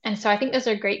 And so I think those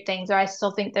are great things, or I still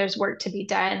think there's work to be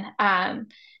done.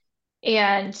 And,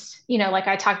 like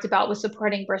I talked about with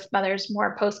supporting birth mothers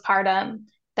more postpartum,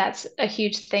 that's a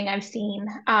huge thing I've seen.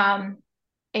 And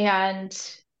I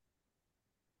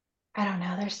don't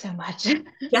know, there's so much.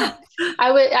 Yeah.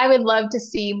 I would love to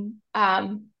see,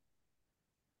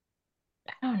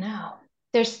 I don't know.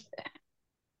 There's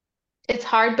it's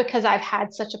hard because I've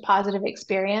had such a positive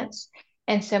experience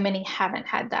and so many haven't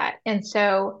had that. And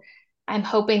so I'm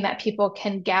hoping that people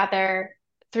can gather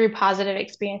through positive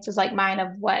experiences like mine of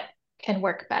what can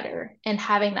work better and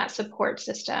having that support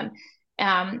system.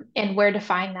 And where to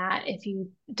find that if you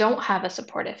don't have a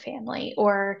supportive family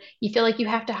or you feel like you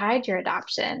have to hide your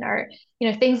adoption or,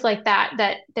 things like that,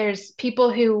 that there's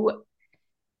people who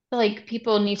like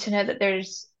people need to know that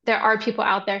there are people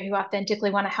out there who authentically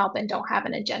want to help and don't have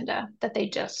an agenda that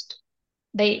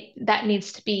that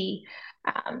needs to be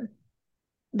um,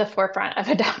 the forefront of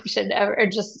adoption or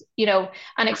just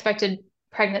unexpected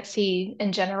pregnancy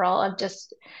in general of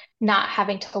just not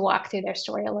having to walk through their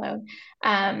story alone.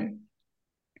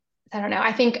 I don't know.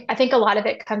 I think a lot of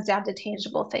it comes down to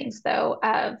tangible things though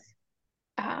of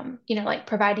like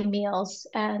providing meals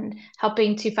and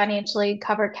helping to financially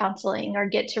cover counseling or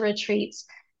get to retreats,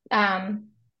 um,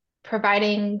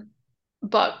 providing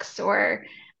books or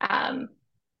I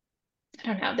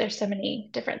don't know. There's so many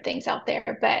different things out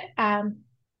there, but I'm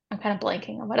kind of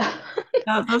blanking on what else,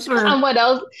 No, those were on what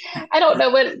else. I don't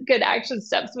know what good action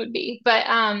steps would be, but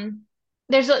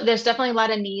there's definitely a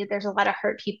lot of need. There's a lot of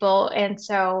hurt people, and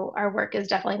so our work is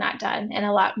definitely not done, and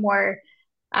a lot more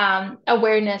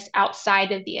awareness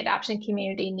outside of the adoption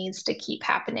community needs to keep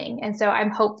happening. And so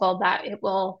I'm hopeful that it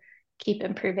will keep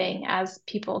improving as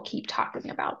people keep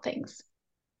talking about things.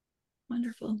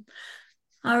 wonderful.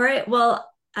 All right. Well,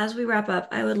 as we wrap up,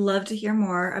 I would love to hear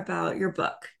more about your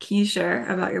book. Can you share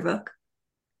about your book?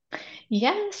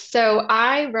 Yes, so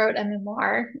I wrote a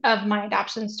memoir of my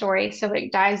adoption story. So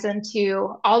it dives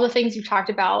into all the things you've talked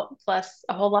about, plus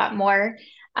a whole lot more.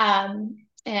 And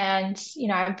it's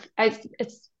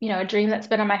a dream that's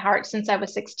been on my heart since I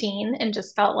was 16, and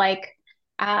just felt like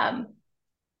um,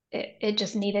 it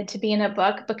just needed to be in a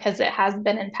book because it has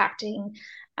been impacting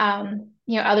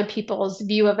other people's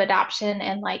view of adoption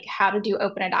and like how to do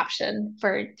open adoption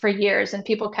for years. And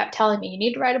people kept telling me, you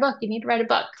need to write a book, you need to write a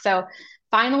book. So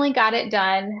finally got it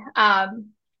done. And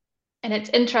it's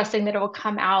interesting that it will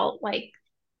come out like,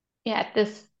 yeah,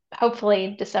 this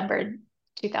hopefully December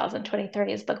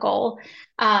 2023 is the goal.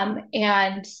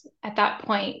 And at that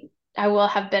point, I will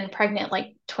have been pregnant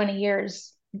like 20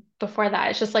 years before that.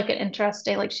 It's just like an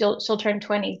interesting, like she'll turn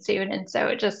 20 soon. And so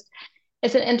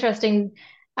it's an interesting,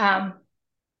 um,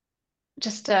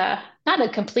 just not a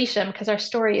completion because our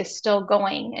story is still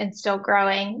going and still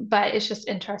growing, but it's just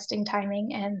interesting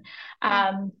timing. And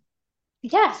um,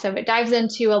 yeah, so it dives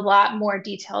into a lot more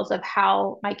details of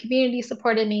how my community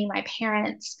supported me, my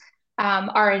parents,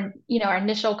 our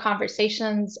initial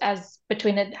conversations as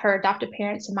between her adoptive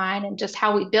parents and mine, and just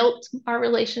how we built our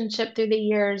relationship through the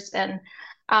years, and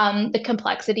the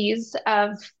complexities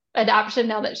of adoption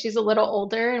now that she's a little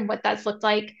older and what that's looked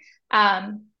like.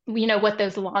 What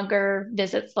those longer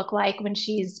visits look like when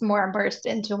she's more immersed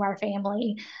into our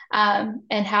family,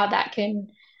 and how that can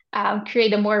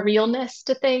create a more realness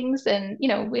to things. And,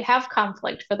 we have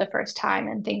conflict for the first time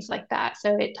and things like that.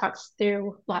 So it talks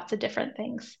through lots of different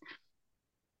things.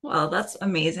 Well, that's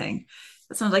amazing.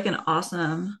 That sounds like an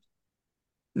awesome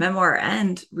memoir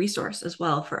and resource as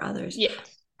well for others. Yes,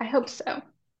 I hope so.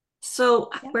 So,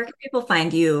 Yeah. where can people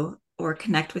find you or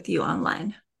connect with you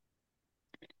online?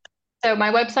 So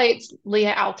my website's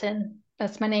Leah Outten.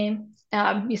 That's my name.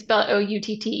 You spell it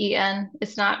Outten.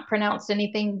 It's not pronounced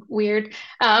anything weird.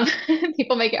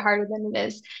 People make it harder than it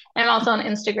is. And I'm also on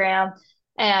Instagram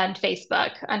and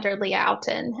Facebook under Leah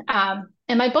Outten.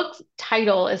 And my book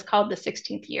title is called The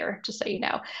 16th Year, just so you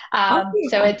know. Oh,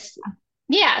 So yeah. it's,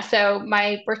 yeah, so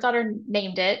my birth daughter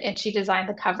named it and she designed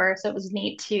the cover. So it was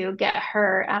neat to get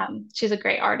her. She's a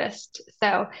great artist.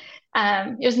 So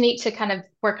it was neat to kind of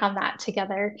work on that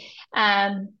together.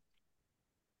 Um,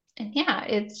 and yeah,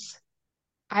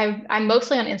 I'm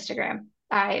mostly on Instagram.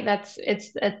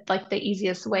 It's like the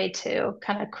easiest way to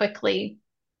kind of quickly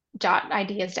jot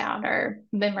ideas down or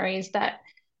memories that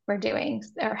we're doing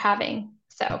or having.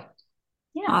 So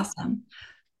yeah, Awesome.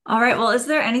 All right. Well, is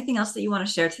there anything else that you want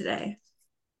to share today?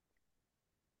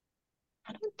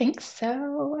 I don't think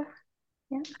so.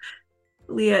 Yeah.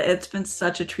 Leah, it's been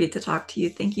such a treat to talk to you.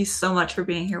 Thank you so much for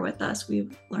being here with us.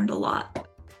 We've learned a lot.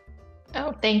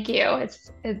 Oh, thank you.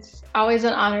 It's always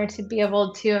an honor to be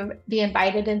able to be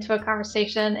invited into a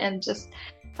conversation, and just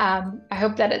I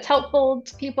hope that it's helpful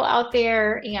to people out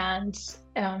there. And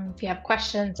if you have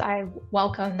questions, I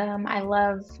welcome them. I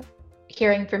love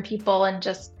hearing from people, and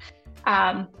just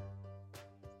um,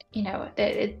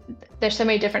 there's so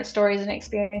many different stories and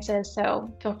experiences.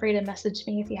 So feel free to message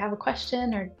me if you have a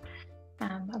question, or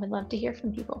I would love to hear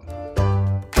from people.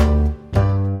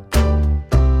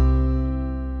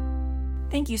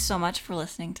 Thank you so much for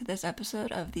listening to this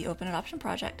episode of the Open Adoption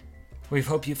Project. We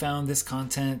hope you found this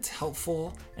content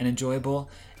helpful and enjoyable.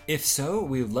 If so,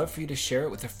 we would love for you to share it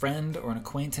with a friend or an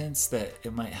acquaintance that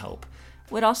it might help.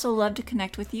 We'd also love to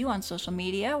connect with you on social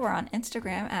media. We're on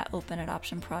Instagram at Open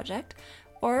Adoption Project,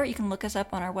 or you can look us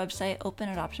up on our website,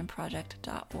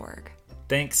 openadoptionproject.org.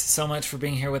 Thanks so much for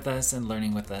being here with us and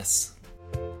learning with us.